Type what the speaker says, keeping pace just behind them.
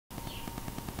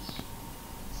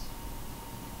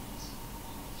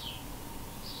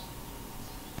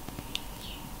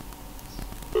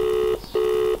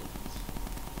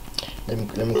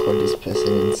Let me call this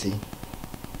person and see.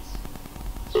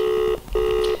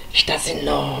 She doesn't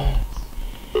know.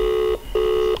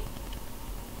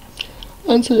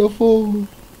 Answer your phone.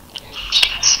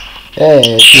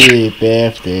 Happy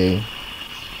birthday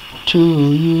to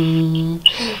you.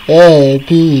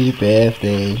 Happy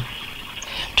birthday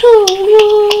to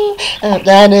you.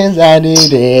 That is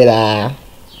did.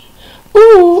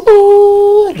 Ooh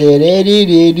ooh. Did.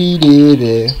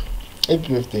 Happy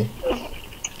birthday.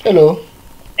 Hello.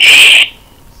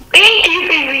 Thank you,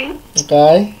 baby.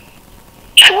 Okay.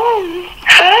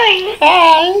 Hi.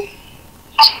 Hi.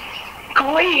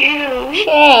 How are you?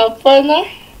 Partner.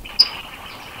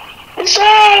 What's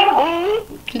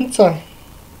up? Pizza.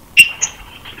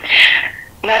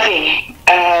 Nothing.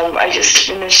 I just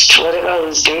finished whatever I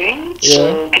was doing. Yeah.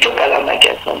 So I took that on my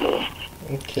guest number.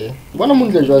 Okay. What am I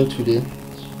going to do today?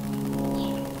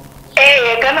 Hey,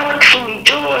 I don't know what to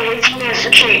do. It's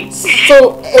okay.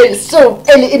 So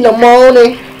early in the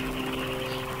morning.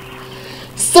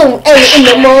 So early in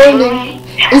the morning.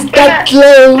 Is that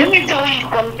glow? Let me tell you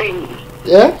something.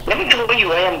 Yeah? Let me tell you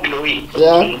why I'm glowing.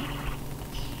 Yeah.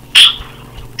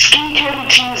 Skincare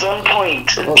routine is on point.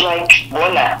 It's like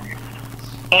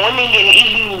morning and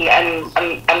evening.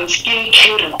 I'm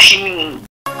skincare routine.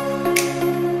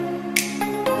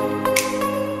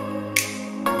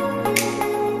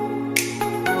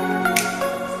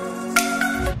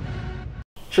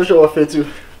 Shosho wafetu.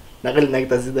 Nakali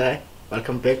Tatsithy.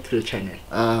 Welcome back to the channel.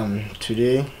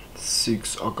 Today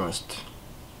 6 August.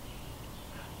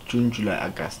 June, July,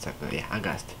 August. Yeah,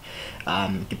 August.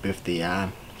 The birthday,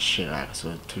 Shirak.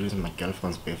 So today is my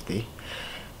girlfriend's birthday.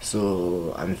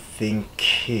 So I'm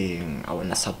thinking I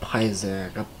wanna surprise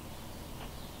her.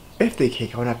 Birthday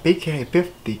cake. I wanna bake her a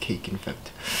birthday cake, in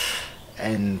fact,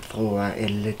 and throw her a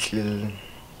little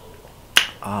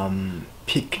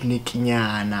picnic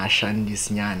nyana, shandis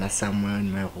nyana somewhere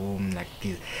in my room, like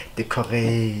this.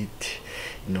 Decorate,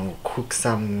 you know, cook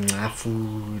some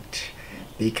food,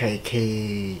 bake a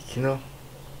cake, you know,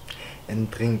 and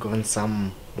drink on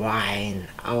some wine,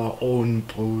 our own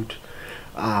brewed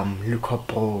liquor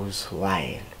bros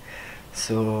wine.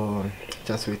 So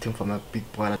just waiting for my big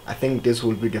brother. I think this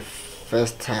will be the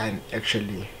first time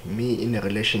actually me in a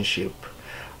relationship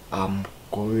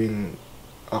going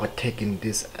or taking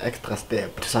this extra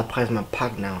step to surprise my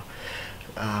partner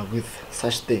with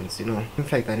such things, you know. In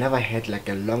fact, I never had like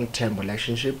a long-term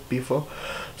relationship before,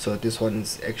 so this one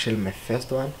is actually my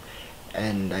first one,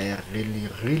 and I really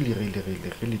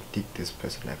dig this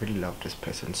person. I really love this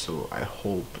person, so I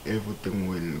hope everything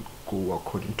will go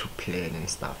according to plan and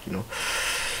stuff, you know.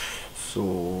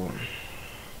 So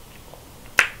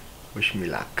wish me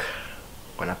luck.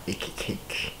 Gonna bake a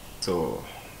cake, so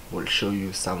we'll show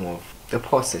you some of the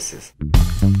processes.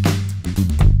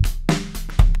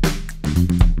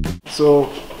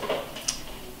 So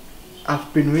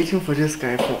I've been waiting for this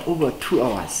guy for over 2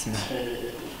 hours now.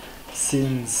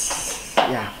 Since,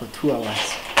 yeah, for 2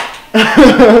 hours.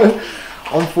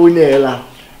 On phone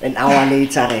an hour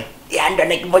later.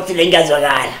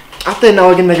 After an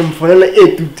hour, I can follow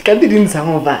it. Can't didn't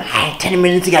sound over 10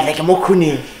 minutes ago, like a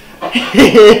mokuni.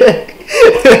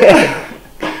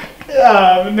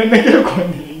 Yeah,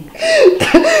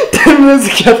 10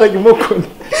 minutes ago, like a mokuni.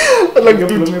 Like,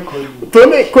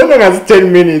 dude, Kona has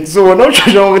 10 minutes, so we're not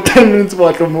charging over 10 minutes for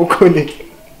like a mokuni.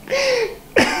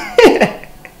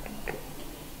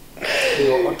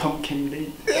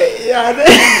 Yeah,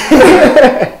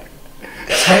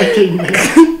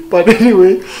 but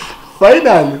anyway,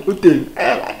 finally,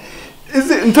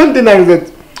 is it in 29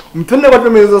 that I'm telling you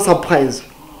what means a surprise?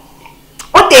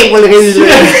 What they will really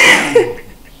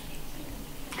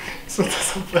so the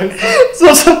surprise.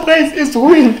 So surprise is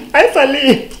win. I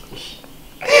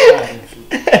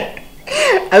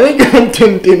think I'm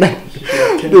 29.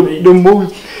 The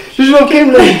most. You should have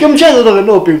came like come chance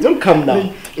no people don't come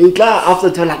now. After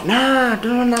they're like, nah,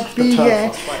 don't wanna be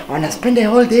here. I wanna spend the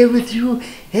whole day with you.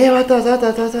 Hey, what? I was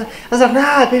like,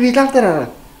 nah, baby, after.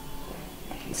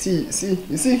 See, you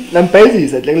see, I'm busy.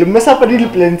 Like, we mess up a little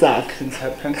plan. Things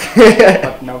happen,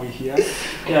 but now we're here.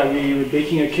 Yeah, we're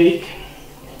baking a cake.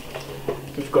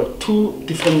 We've got 2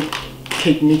 different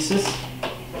cake mixes.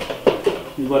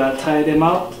 We're gonna try them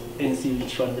out and see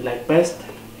which one we like best.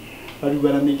 But we're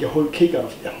gonna make a whole cake out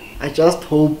of them. I just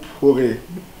hope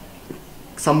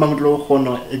someone will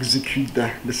gonna execute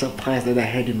the surprise that I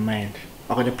had in mind,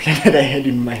 or the plan that I had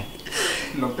in mind.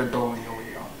 Lock the door here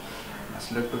we are.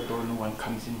 Let's lock the door, no one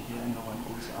comes in here, no one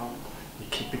goes out. We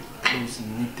keep it close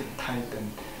and neat and tight,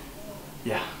 and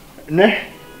yeah. No?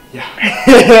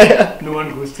 Yeah. No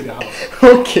one goes to the house.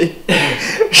 Okay.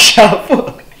 Sharp.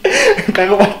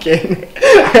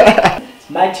 It's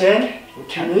my turn.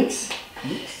 to mix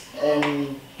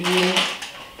and being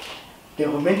the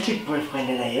romantic boyfriend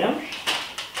that I am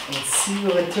and see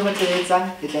what it's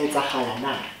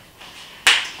now.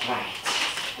 Right.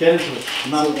 Get into it.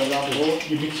 Now So the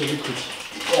you mix your liquid.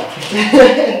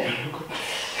 yeah.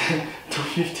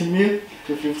 250 ml.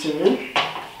 250 ml.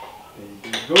 There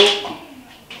you go.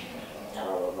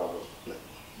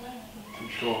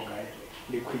 Sure, guy.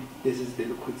 Liquid. This is the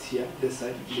liquids here. This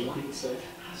side, liquid side.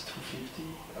 It's 250.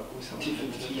 I'll go some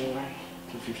 250 ml.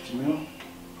 250 ml.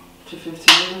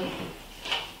 250 ml.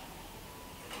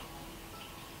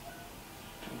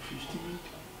 250 ml.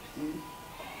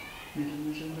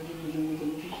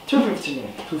 250 ml.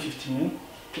 250 ml.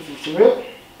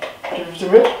 250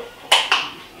 ml.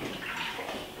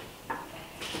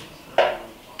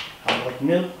 100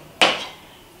 ml.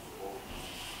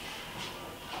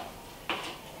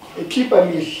 A keep a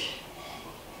meal.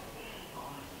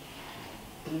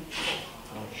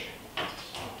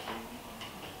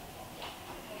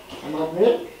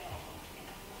 Milk.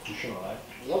 You sure, right?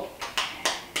 Yep.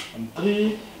 And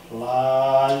 3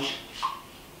 large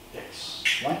eggs.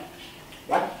 1.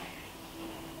 1.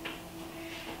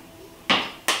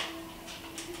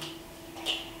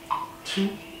 2.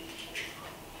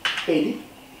 80.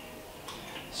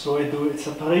 So I do it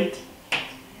separate.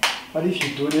 But if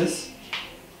you do this,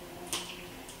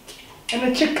 and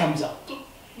a chick comes out.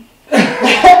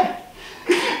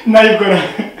 Now you've got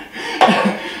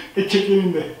a chicken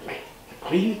in there. Like,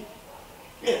 really?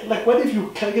 Yeah, like what if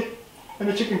you cook it and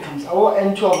the chicken comes out? Oh,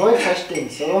 and to avoid such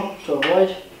things, so to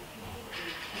avoid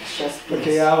such things.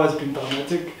 Okay, I was being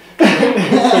dramatic.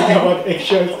 Talking about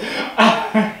eggshells.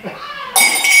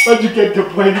 But you get the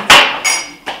point.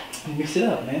 You mix it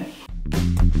up, man.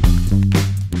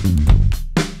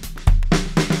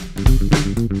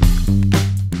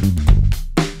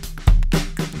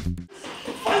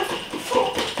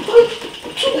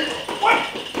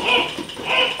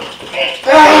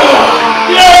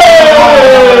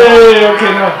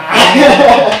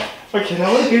 Okay,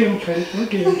 now we'll give him credit. We'll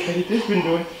give him credit. He's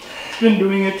been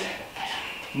doing it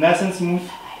nice and smooth.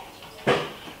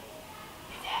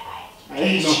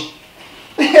 No.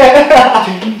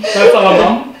 That's our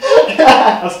mom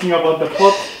asking about the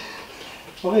pot.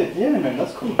 Oh wait, yeah man,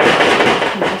 that's cool.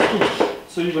 That's cool.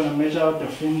 So you're gonna measure out the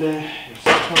fin there, your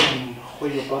spoon and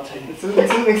where your butter is. Like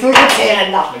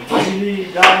really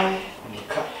guy. And you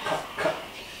cut.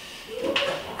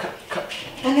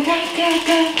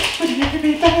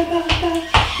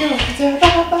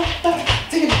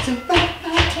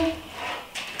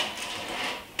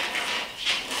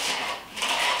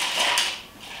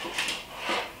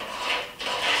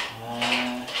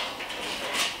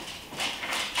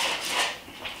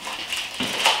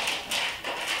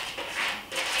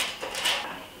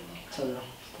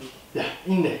 Yeah,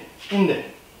 in there. Yeah,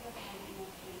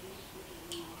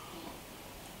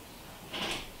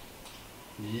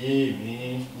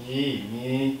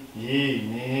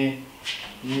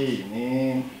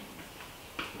 man.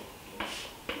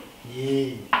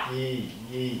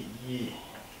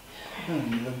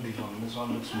 This one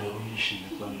looks more Haitian.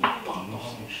 This one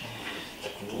looks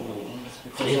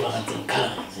flavor and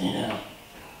colors, you know.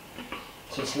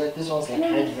 So it's like this one's like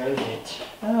red velvet.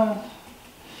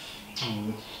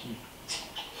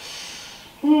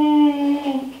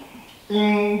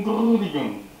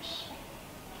 Ingredients.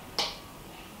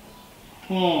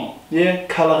 Yeah,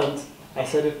 colorant. I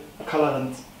said it.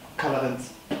 Colorant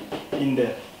in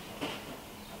there.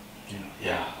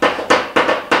 Yeah.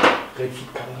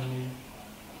 Grapefruit coloring.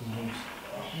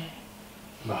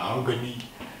 Mahogany.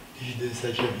 He does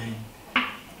such a thing.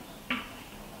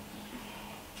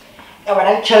 Yeah, but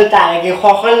I chill that. I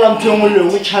walk along to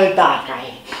Mulu, which chill that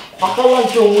guy. Walk along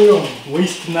to Mulu.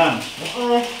 Waste none.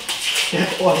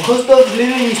 Get all. Cost of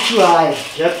living is too high.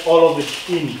 Get all of it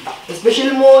in.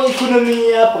 Especially more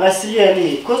economy,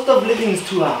 Brazil. Cost of living is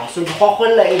too high, so you walk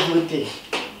along everything.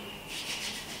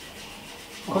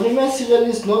 Economy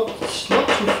is not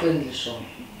too friendly, so.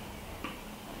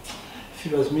 If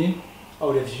it was me, I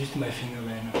would have used my finger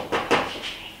right now.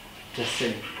 Just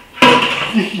saying.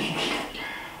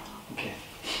 Okay,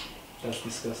 that's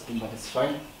disgusting, but it's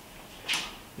fine.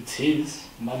 It's his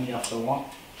money after one.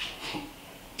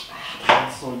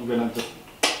 So you're gonna just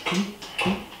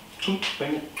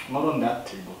bang it, not on that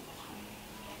table.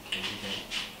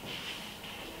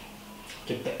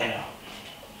 Get the air.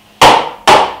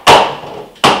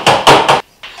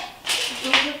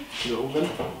 The oven.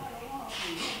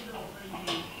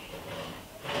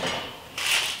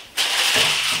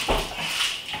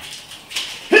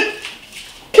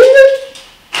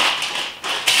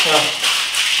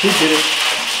 He did it.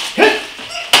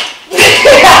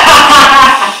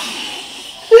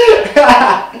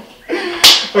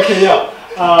 Okay,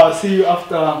 yeah. See you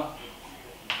after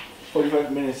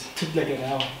 45 minutes. Took like an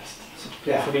hour.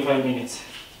 Yeah, 45 minutes.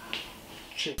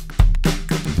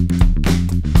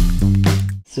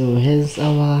 So here's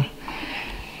our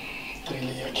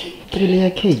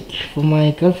 3-layer cake for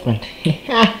my girlfriend.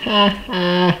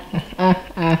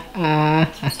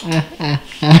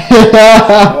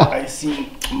 I see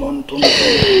mountain.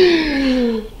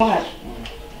 What?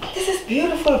 This is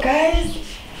beautiful, guys.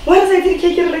 What is that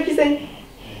cake you're like saying?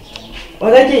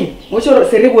 What's that cake? What's your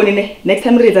ceremony? Next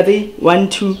time, read that 1,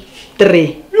 2,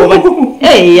 3.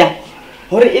 Hey, yeah.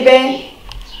 Or even.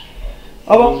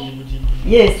 Oh,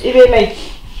 yes, even like.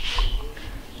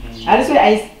 I just say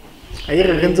ice. I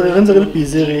hear a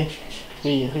busy.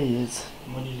 Yes.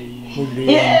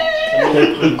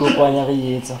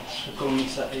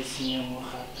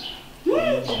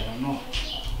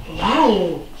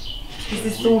 Wow. This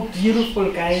is so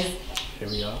beautiful, guys. Here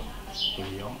we are. Here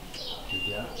we are. Here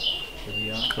we are. Here we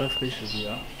are. Here we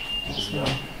are.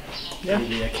 Yeah.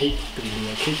 3-layer cake.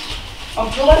 3-layer cake.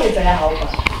 October is a house.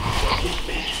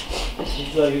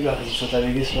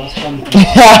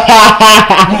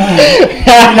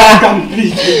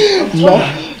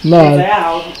 No.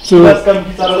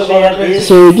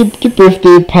 So keep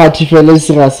birthday party for let's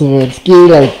ski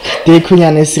like day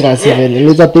kunyane sirasivele.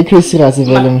 Let's a day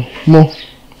sirasivele. Mo.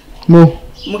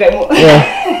 Yeah.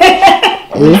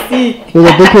 Let's a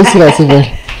day sirasivele.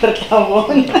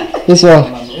 Yes, sir.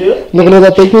 Look at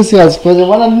the day siras because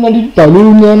one of the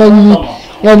balloon No,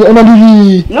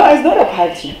 it's not a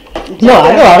party. No, I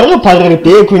don't know party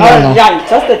day kunyana. Yeah,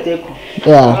 just a deco.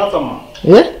 Yeah.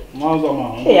 Yeah?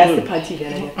 Hey, that's the party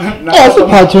there. That's a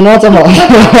party, not a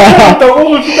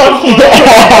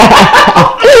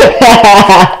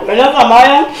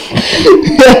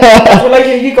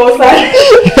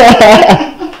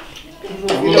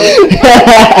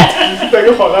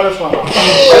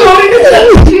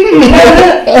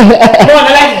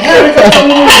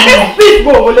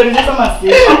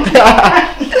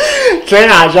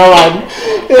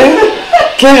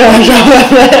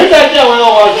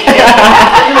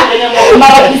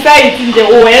Besides in the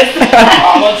OS.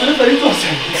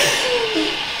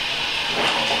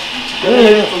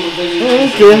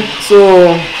 Okay, so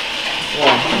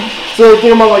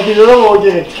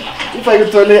if I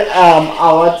could tell you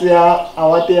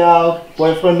our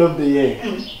boyfriend of the year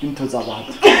into Zabat.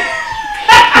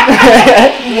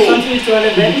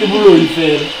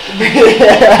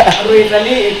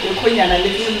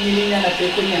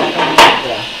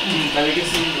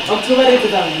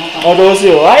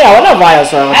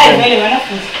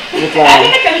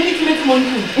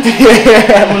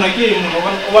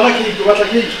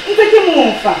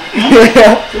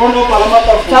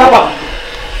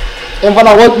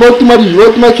 What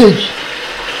my cake?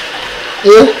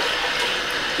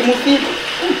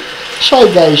 Shy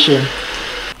guys.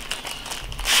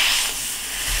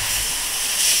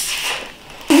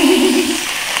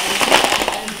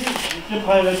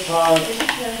 Private part.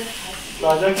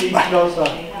 Raja cake dosa.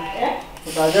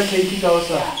 Raja cake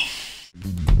dosa.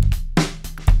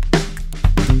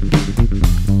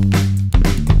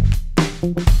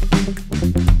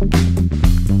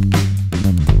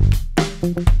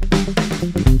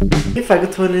 If I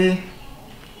could tell you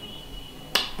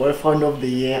boyfriend of the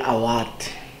year award.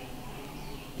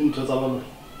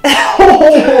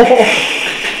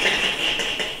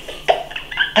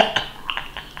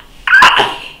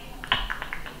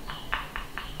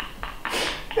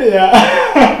 Yeah.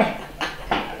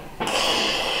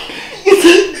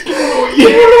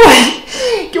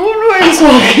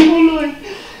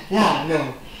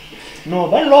 Yeah, no,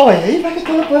 but lawyer, if I could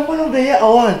tell a boyfriend of the year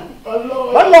award. But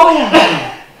lawyer.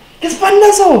 Kes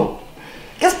panda so.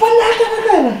 Kes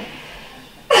panda.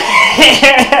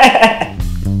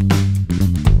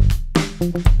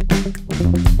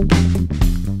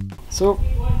 So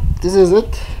this is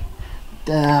it.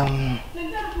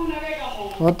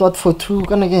 What for two?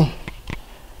 Can again?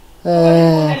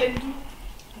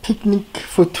 Picnic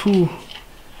for two,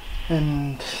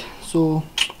 and so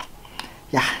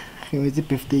yeah. It was a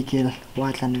birthday kill.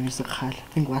 What and music hall. I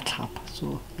think what happened.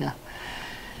 So yeah.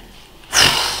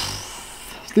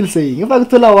 Still saying, if I could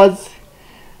tell I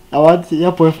was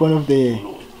your boyfriend of the year.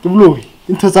 The blue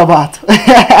into Sabat.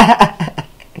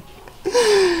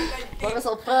 What a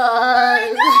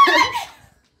surprise!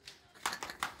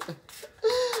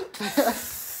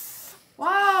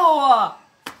 Wow!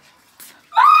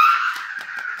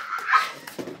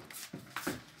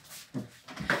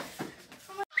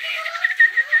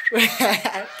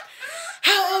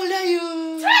 How old are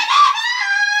you?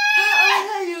 How old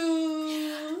are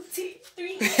you? 3.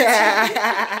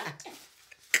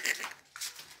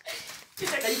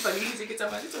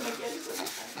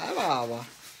 Hayi baba.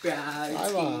 Hayi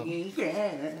baba.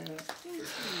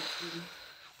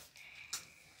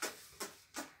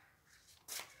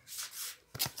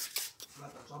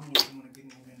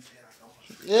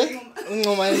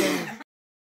 Ungoma yini?